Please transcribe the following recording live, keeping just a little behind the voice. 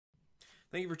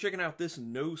Thank you for checking out this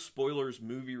no spoilers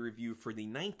movie review for the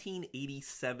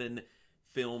 1987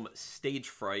 film Stage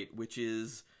Fright, which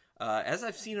is, as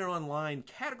I've seen it online,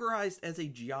 categorized as a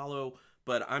Giallo,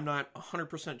 but I'm not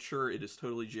 100% sure it is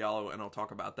totally Giallo, and I'll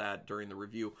talk about that during the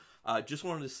review. Just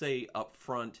wanted to say up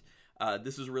front,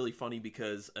 this is really funny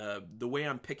because the way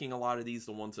I'm picking a lot of these,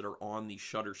 the ones that are on the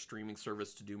Shudder streaming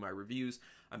service to do my reviews,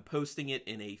 I'm posting it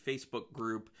in a Facebook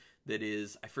group that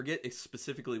is, I forget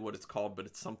specifically what it's called, but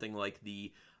it's something like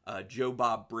the Joe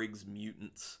Bob Briggs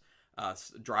Mutants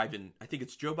Drive-In. I think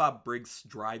it's Joe Bob Briggs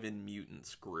Drive-In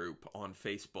Mutants group on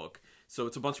Facebook. So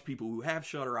it's a bunch of people who have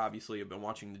Shudder, obviously, have been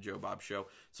watching the Joe Bob show.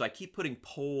 So I keep putting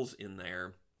polls in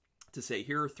there to say,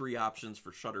 here are 3 options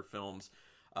for Shudder films.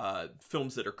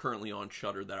 Films that are currently on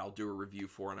Shudder that I'll do a review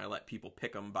for, and I let people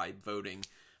pick them by voting.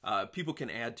 People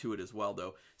can add to it as well,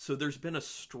 though. So there's been a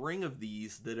string of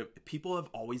these that people have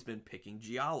always been picking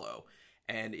Giallo,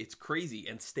 and it's crazy.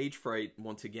 And Stage Fright,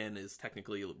 once again, is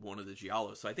technically one of the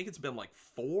Giallos. So I think it's been like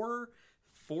four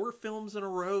films in a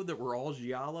row that were all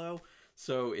Giallo.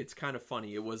 So it's kind of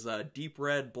funny. It was Deep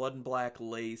Red, Blood and Black,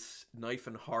 Lace, Knife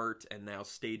and Heart, and now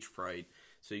Stage Fright.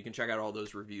 So you can check out all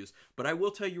those reviews. But I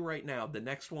will tell you right now, the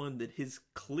next one that has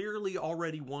clearly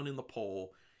already won in the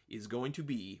poll is going to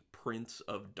be Prince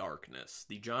of Darkness,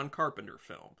 the John Carpenter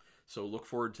film. So look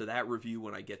forward to that review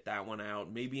when I get that one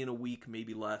out. Maybe in a week,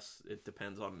 maybe less. It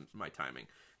depends on my timing.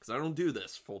 Because I don't do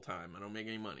this full time. I don't make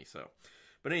any money. So,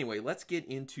 but anyway, let's get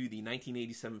into the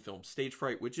 1987 film Stage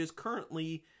Fright, which is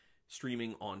currently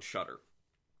streaming on Shudder.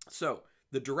 So,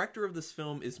 the director of this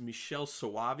film is Michele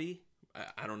Soavi.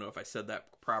 I don't know if I said that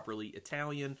properly.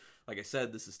 Italian. Like I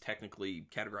said, this is technically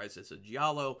categorized as a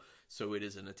Giallo, so it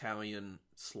is an Italian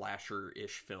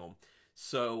slasher-ish film.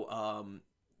 So,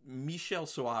 Michele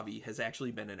Soavi has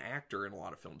actually been an actor in a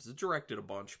lot of films. He's directed a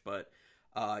bunch, but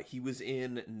he was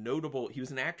an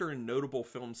actor in notable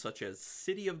films such as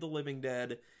City of the Living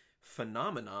Dead,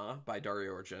 Phenomena by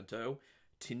Dario Argento,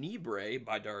 Tenebrae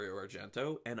by Dario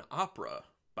Argento, and Opera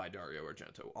by Dario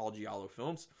Argento, all Giallo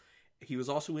films. He was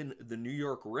also in The New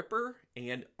York Ripper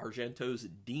and Argento's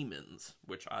Demons,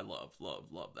 which I love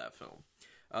that film.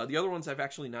 The other ones I've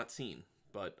actually not seen,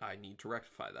 but I need to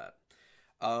rectify that.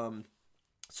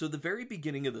 So the very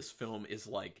beginning of this film is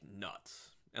like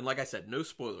nuts. And like I said, no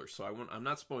spoilers, so I'm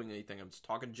not spoiling anything. I'm just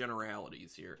talking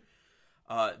generalities here.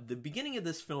 The beginning of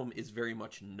this film is very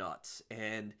much nuts,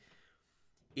 and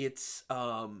it's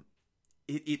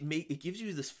it gives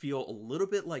you this feel a little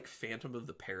bit like Phantom of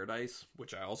the Paradise,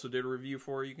 which I also did a review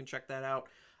for. You can check that out.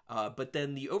 But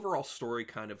then the overall story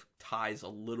kind of ties a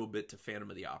little bit to Phantom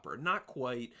of the Opera. Not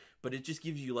quite, but it just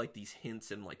gives you like these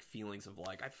hints and like feelings of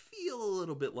like, I feel a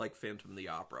little bit like Phantom of the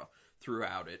Opera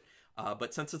throughout it.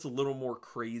 But since it's a little more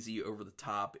crazy over the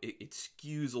top, it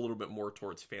skews a little bit more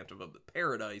towards Phantom of the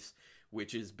Paradise,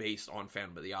 which is based on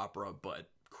Phantom of the Opera, but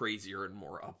crazier and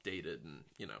more updated and,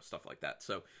 you know, stuff like that.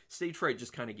 So Stage Fright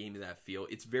just kind of gave me that feel.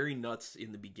 It's very nuts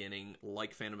in the beginning,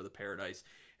 like Phantom of the Paradise,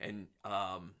 and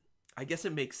I guess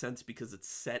it makes sense because it's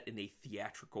set in a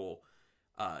theatrical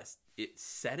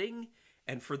setting,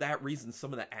 and for that reason,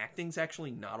 some of the acting's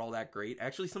actually not all that great.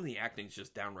 Actually, some of the acting's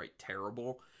just downright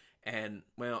terrible, and,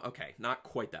 well, okay, not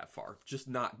quite that far. Just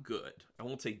not good. I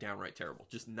won't say downright terrible,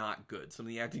 just not good. Some of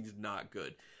the acting's not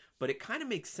good. But it kind of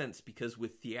makes sense because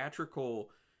with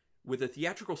a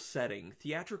theatrical setting,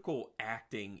 theatrical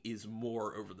acting is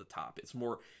more over the top. It's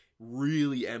more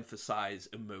really emphasize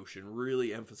emotion,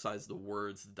 really emphasize the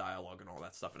words, the dialogue, and all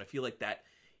that stuff. And I feel like that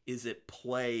is at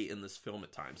play in this film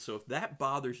at times. So if that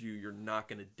bothers you, you're not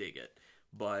going to dig it.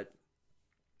 But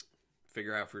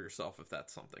figure out for yourself if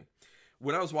that's something.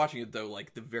 When I was watching it, though,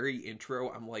 like, the very intro,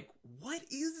 I'm like, what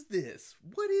is this?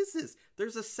 What is this?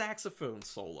 There's a saxophone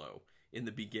solo in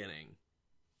the beginning.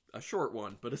 A short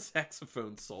one, but a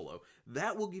saxophone solo.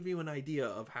 That will give you an idea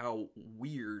of how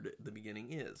weird the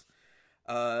beginning is.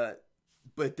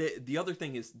 But the other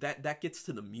thing is that gets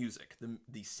to the music.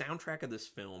 The soundtrack of this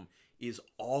film is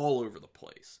all over the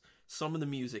place. Some of the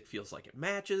music feels like it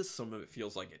matches. Some of it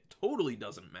feels like it totally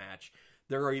doesn't match.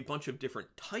 There are a bunch of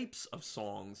different types of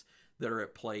songs that are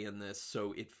at play in this,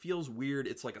 so it feels weird.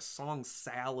 It's like a song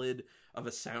salad of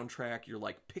a soundtrack. You're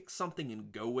like, pick something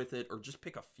and go with it, or just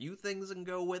pick a few things and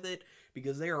go with it,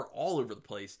 because they are all over the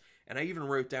place. And I even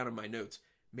wrote down in my notes,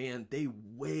 man, they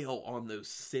wail on those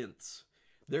synths.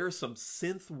 There's some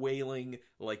synth wailing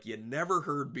like you never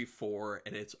heard before,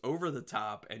 and it's over the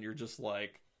top, and you're just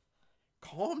like,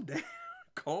 calm down,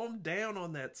 calm down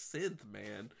on that synth,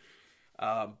 man.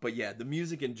 But yeah, the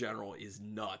music in general is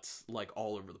nuts, like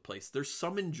all over the place. There's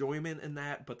some enjoyment in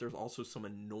that, but there's also some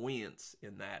annoyance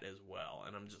in that as well.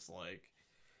 And I'm just like,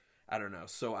 I don't know.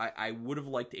 So I would have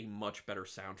liked a much better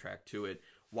soundtrack to it.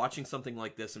 Watching something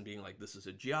like this and being like, this is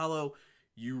a Giallo,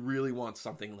 you really want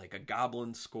something like a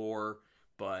Goblin score,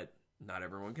 but not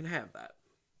everyone can have that.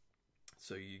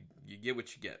 So you get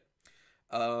what you get.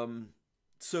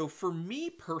 So for me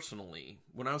personally,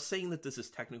 when I was saying that this is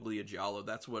technically a Giallo,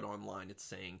 that's what online it's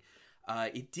saying.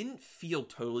 It didn't feel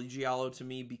totally Giallo to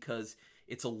me because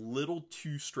it's a little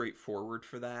too straightforward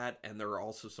for that, and there are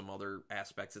also some other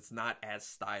aspects. It's not as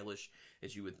stylish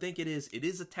as you would think it is. It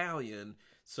is Italian,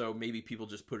 so maybe people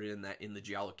just put it in the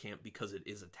Giallo camp because it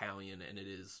is Italian and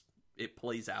it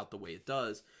plays out the way it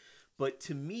does. But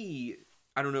to me,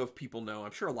 I don't know if people know,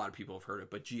 I'm sure a lot of people have heard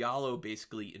it, but Giallo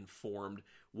basically informed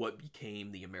what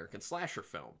became the American slasher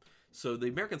film. So the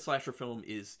American slasher film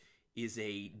is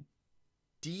a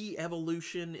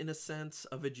de-evolution, in a sense,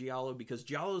 of a Giallo, because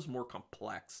Giallo is more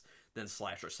complex than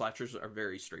slasher. Slashers are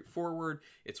very straightforward.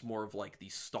 It's more of like the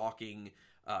stalking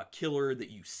killer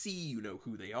that you see, you know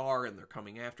who they are, and they're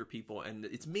coming after people, and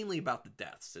it's mainly about the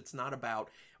deaths. It's not about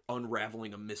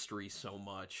unraveling a mystery so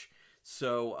much.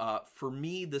 So for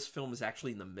me, this film is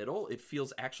actually in the middle. It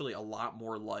feels actually a lot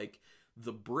more like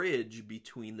the bridge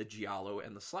between the Giallo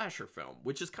and the slasher film,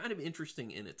 which is kind of interesting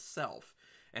in itself.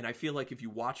 And I feel like if you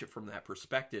watch it from that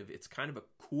perspective, it's kind of a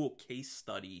cool case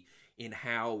study in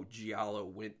how Giallo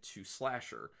went to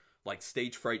slasher. Like,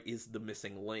 StageFright is the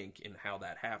missing link in how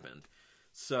that happened.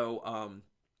 So,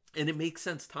 and it makes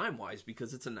sense time-wise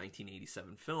because it's a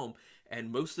 1987 film,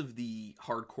 and most of the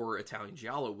hardcore Italian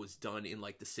Giallo was done in,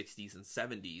 like, the 60s and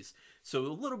 70s. So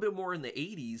a little bit more in the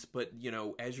 80s, but, you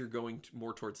know, as you're going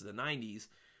more towards the 90s,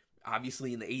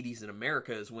 obviously in the 80s in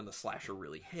America is when the slasher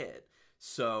really hit.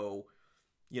 So,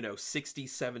 you know, 60s,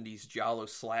 70s Giallo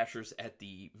slashers at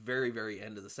the very, very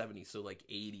end of the 70s, so like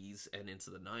 80s and into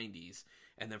the 90s,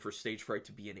 and then for StageFright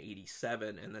to be in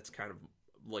 87, and that's kind of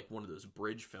like one of those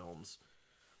bridge films.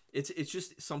 It's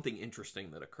just something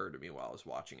interesting that occurred to me while I was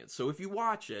watching it. So if you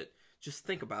watch it, just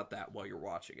think about that while you're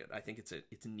watching it. I think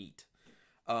it's neat.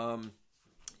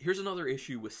 Here's another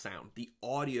issue with sound. The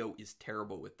audio is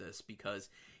terrible with this because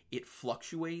it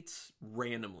fluctuates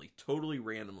randomly, totally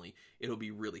randomly. It'll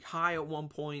be really high at one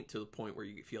point to the point where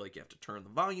you feel like you have to turn the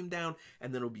volume down,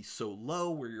 and then it'll be so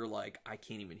low where you're like, I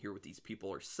can't even hear what these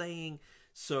people are saying.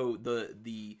 So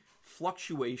the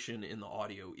fluctuation in the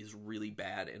audio is really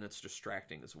bad, and it's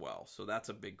distracting as well. So that's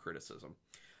a big criticism.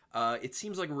 It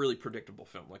seems like a really predictable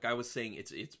film. Like I was saying,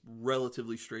 it's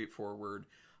relatively straightforward.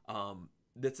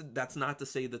 That's not to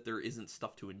say that there isn't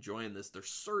stuff to enjoy in this. There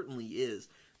certainly is.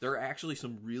 There are actually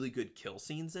some really good kill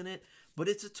scenes in it, but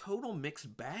it's a total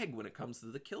mixed bag when it comes to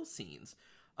the kill scenes.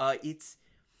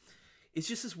 It's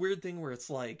just this weird thing where it's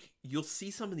like, you'll see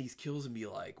some of these kills and be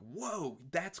like, whoa,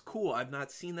 that's cool. I've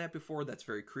not seen that before. That's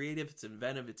very creative. It's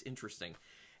inventive. It's interesting.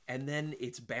 And then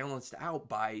it's balanced out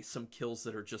by some kills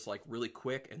that are just like really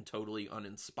quick and totally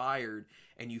uninspired.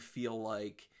 And you feel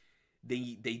like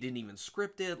they didn't even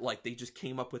script it. Like they just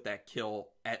came up with that kill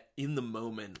in the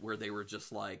moment where they were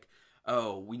just like,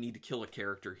 oh, we need to kill a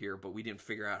character here, but we didn't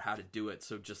figure out how to do it.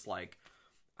 So just like,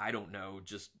 I don't know,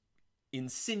 just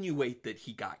insinuate that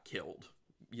he got killed,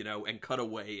 you know, and cut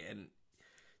away. And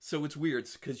so it's weird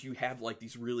because you have like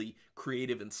these really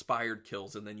creative, inspired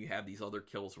kills, and then you have these other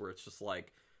kills where it's just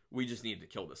like, we just need to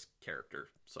kill this character.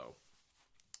 So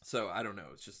I don't know.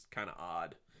 It's just kind of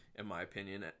odd in my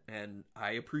opinion. And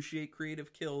I appreciate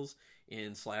creative kills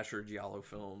in slasher Giallo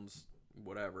films,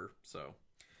 whatever. So,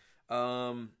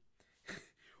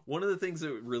 one of the things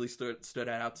that really stood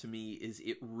out to me is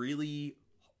it really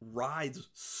rides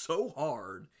so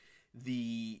hard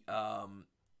the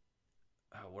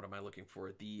what am I looking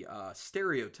for? The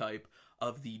stereotype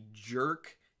of the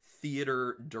jerk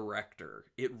theater director.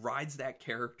 It rides that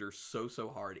character so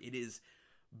hard. It is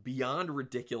beyond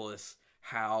ridiculous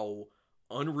how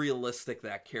unrealistic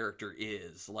that character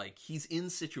is. Like, he's in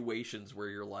situations where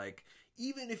you're like,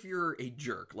 even if you're a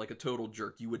jerk, like a total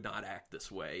jerk, you would not act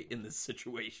this way in this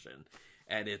situation.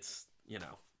 And it's, you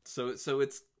know, so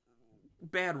it's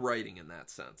bad writing in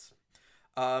that sense.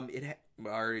 I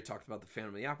already talked about the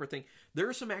Phantom of the Opera thing. There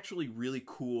are some actually really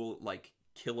cool, like,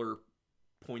 killer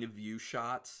point of view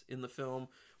shots in the film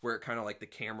where it kind of like the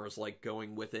camera's like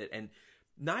going with it, and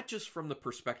not just from the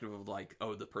perspective of like,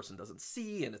 oh, the person doesn't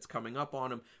see and it's coming up on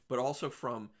them, but also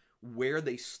from where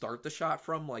they start the shot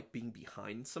from, like being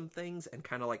behind some things, and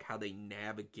kind of like how they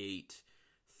navigate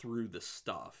through the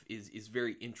stuff is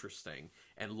very interesting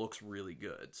and looks really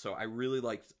good. So I really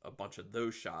liked a bunch of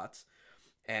those shots.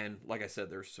 And like I said,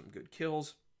 there's some good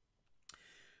kills.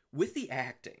 With the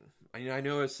acting, I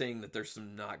know I was saying that there's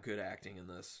some not good acting in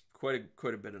this, quite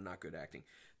a bit of not good acting.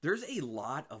 There's a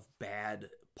lot of bad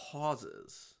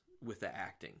pauses with the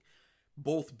acting,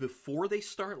 both before they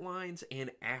start lines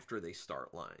and after they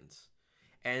start lines.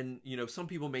 And, you know, some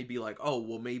people may be like, oh,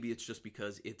 well, maybe it's just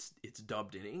because it's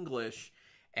dubbed in English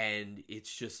and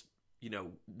it's just, you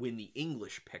know, when the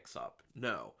English picks up.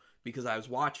 No, because I was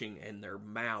watching and their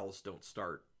mouths don't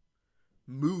start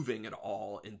moving at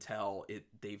all until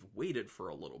they've waited for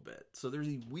a little bit. So there's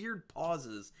these weird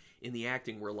pauses in the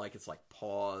acting where, like, it's like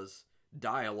pause,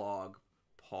 dialogue,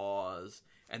 pause,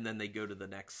 and then they go to the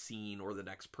next scene or the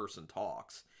next person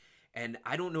talks. And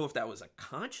I don't know if that was a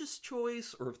conscious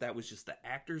choice or if that was just the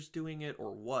actors doing it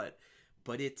or what,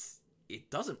 but it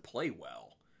doesn't play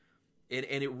well. And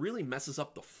it really messes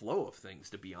up the flow of things,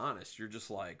 to be honest. You're just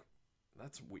like,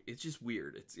 it's just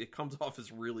weird. It comes off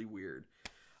as really weird.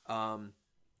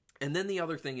 And then the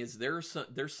other thing is there's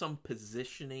some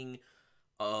positioning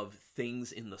of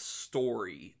things in the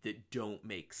story that don't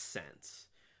make sense.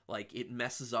 Like, it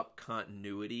messes up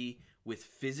continuity with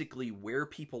physically where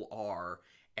people are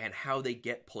and how they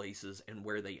get places and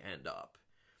where they end up.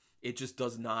 It just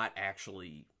does not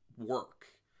actually work.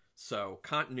 So,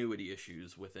 continuity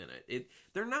issues within it.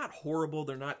 They're not horrible,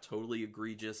 they're not totally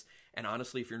egregious, and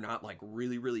honestly, if you're not, like,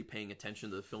 really, really paying attention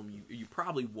to the film, you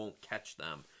probably won't catch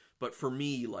them. But for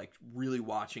me, like, really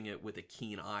watching it with a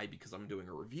keen eye because I'm doing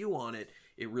a review on it,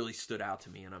 it really stood out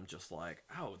to me, and I'm just like,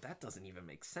 oh, that doesn't even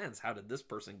make sense. How did this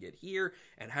person get here?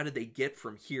 And how did they get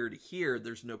from here to here?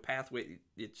 There's no pathway.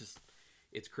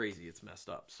 It's crazy. It's messed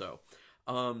up. So,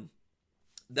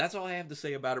 that's all I have to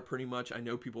say about it pretty much. I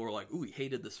know people were like, ooh, he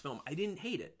hated this film. I didn't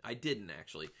hate it. I didn't,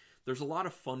 actually. There's a lot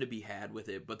of fun to be had with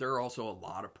it, but there are also a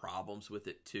lot of problems with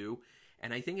it, too.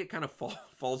 And I think it kind of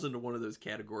falls into one of those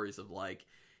categories of, like,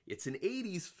 it's an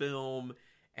 80s film,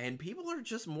 and people are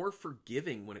just more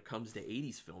forgiving when it comes to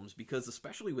 80s films, because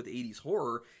especially with 80s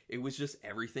horror, it was just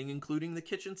everything, including the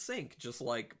kitchen sink. Just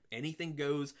like anything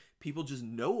goes, people just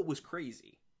know it was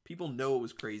crazy. People know it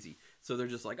was crazy. So they're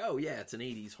just like, oh yeah, it's an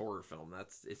 80s horror film.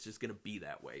 It's just going to be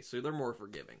that way. So they're more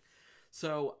forgiving.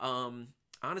 So,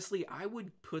 honestly, I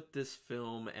would put this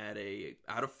film at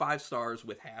out of 5 stars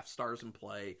with half stars in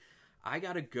play. I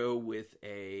got to go with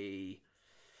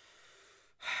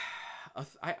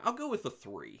I'll go with a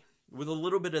 3. With a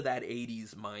little bit of that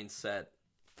 80s mindset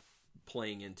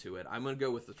playing into it. I'm going to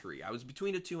go with a 3. I was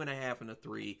between a 2.5 and a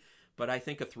 3, but I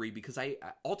think a 3 because I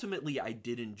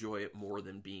did enjoy it more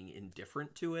than being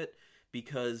indifferent to it,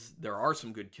 because there are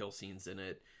some good kill scenes in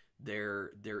it.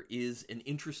 There is an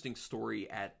interesting story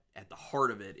at the heart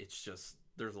of it. It's just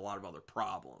there's a lot of other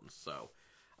problems. So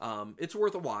it's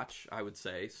worth a watch, I would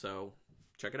say. So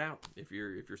check it out if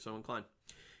you're so inclined.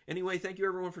 Anyway, thank you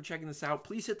everyone for checking this out.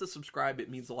 Please hit the subscribe.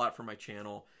 It means a lot for my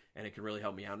channel, and it can really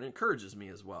help me out and encourages me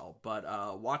as well. But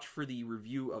watch for the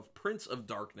review of Prince of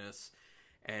Darkness,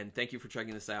 and thank you for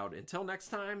checking this out. Until next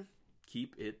time,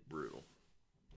 keep it brutal.